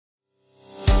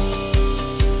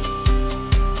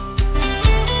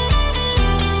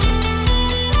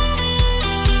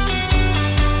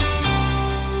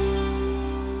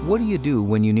do you do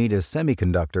when you need a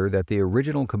semiconductor that the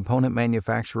original component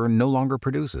manufacturer no longer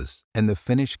produces and the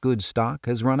finished goods stock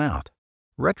has run out?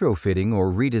 Retrofitting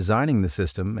or redesigning the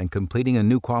system and completing a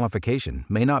new qualification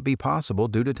may not be possible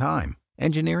due to time,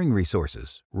 engineering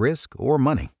resources, risk, or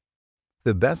money.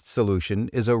 The best solution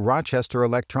is a Rochester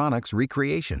Electronics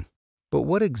recreation. But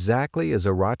what exactly is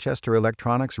a Rochester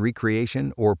Electronics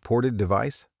recreation or ported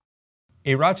device?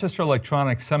 A Rochester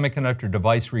Electronics semiconductor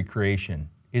device recreation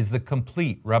is the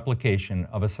complete replication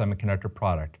of a semiconductor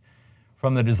product,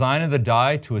 from the design of the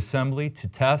die to assembly to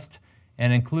test,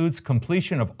 and includes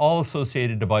completion of all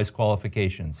associated device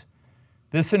qualifications.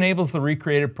 This enables the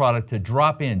recreated product to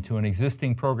drop into an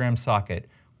existing program socket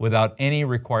without any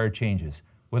required changes,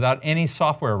 without any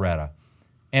software errata,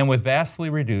 and with vastly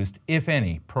reduced, if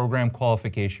any, program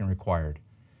qualification required.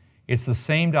 It's the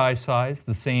same die size,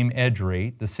 the same edge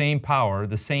rate, the same power,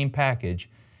 the same package,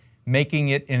 making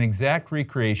it an exact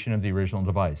recreation of the original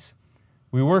device.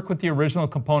 We work with the original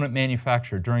component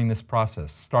manufacturer during this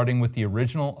process, starting with the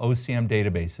original OCM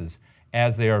databases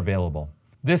as they are available.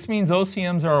 This means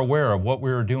OCMs are aware of what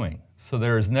we are doing, so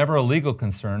there is never a legal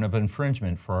concern of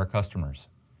infringement for our customers.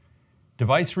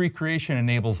 Device recreation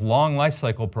enables long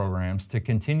lifecycle programs to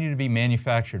continue to be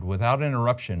manufactured without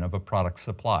interruption of a product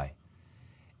supply.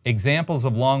 Examples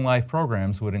of long life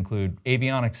programs would include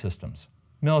avionics systems,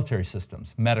 military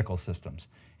systems, medical systems,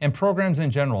 and programs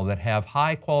in general that have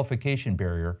high qualification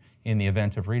barrier in the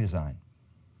event of redesign.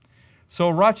 So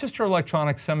Rochester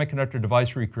Electronics semiconductor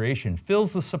device recreation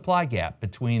fills the supply gap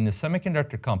between the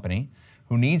semiconductor company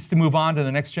who needs to move on to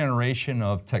the next generation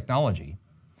of technology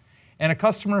and a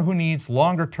customer who needs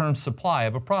longer-term supply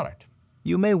of a product.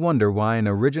 You may wonder why an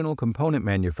original component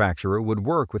manufacturer would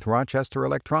work with Rochester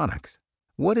Electronics.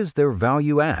 What is their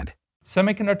value add?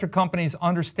 Semiconductor companies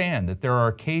understand that there are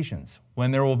occasions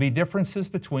when there will be differences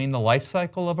between the life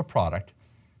cycle of a product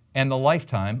and the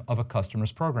lifetime of a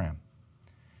customer's program.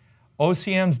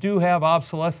 OCMs do have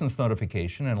obsolescence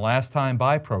notification and last time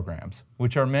buy programs,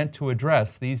 which are meant to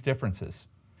address these differences.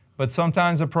 But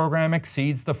sometimes a program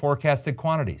exceeds the forecasted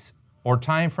quantities or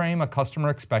time frame a customer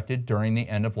expected during the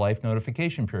end-of-life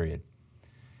notification period.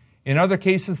 In other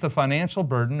cases, the financial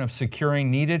burden of securing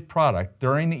needed product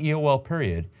during the EOL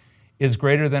period is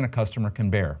greater than a customer can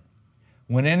bear.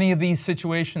 When any of these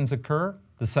situations occur,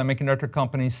 the semiconductor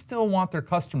companies still want their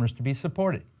customers to be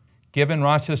supported. Given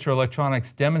Rochester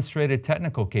Electronics' demonstrated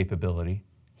technical capability,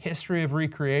 history of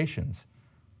recreations,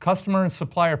 customer and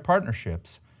supplier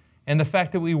partnerships, and the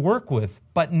fact that we work with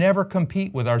but never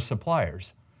compete with our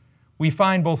suppliers, we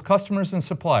find both customers and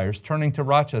suppliers turning to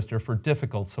Rochester for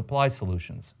difficult supply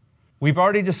solutions. We've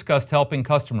already discussed helping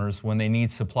customers when they need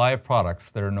supply of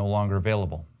products that are no longer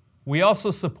available. We also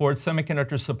support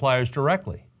semiconductor suppliers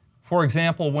directly. For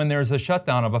example, when there's a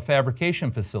shutdown of a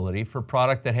fabrication facility for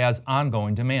product that has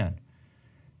ongoing demand.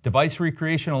 Device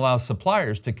recreation allows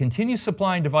suppliers to continue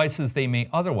supplying devices they may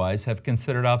otherwise have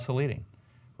considered obsoleting.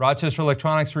 Rochester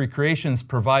Electronics recreations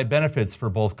provide benefits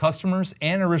for both customers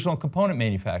and original component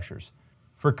manufacturers.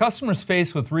 For customers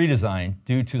faced with redesign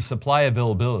due to supply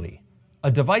availability, a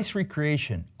device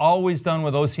recreation, always done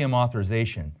with OCM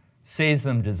authorization, saves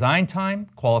them design time,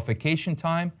 qualification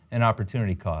time, and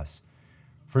opportunity costs.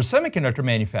 For semiconductor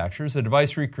manufacturers, a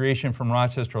device recreation from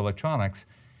Rochester Electronics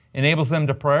enables them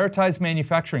to prioritize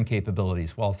manufacturing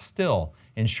capabilities while still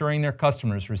ensuring their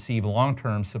customers receive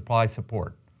long-term supply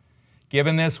support.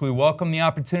 Given this, we welcome the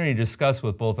opportunity to discuss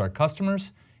with both our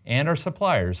customers and our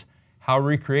suppliers how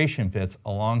recreation fits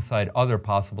alongside other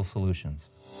possible solutions.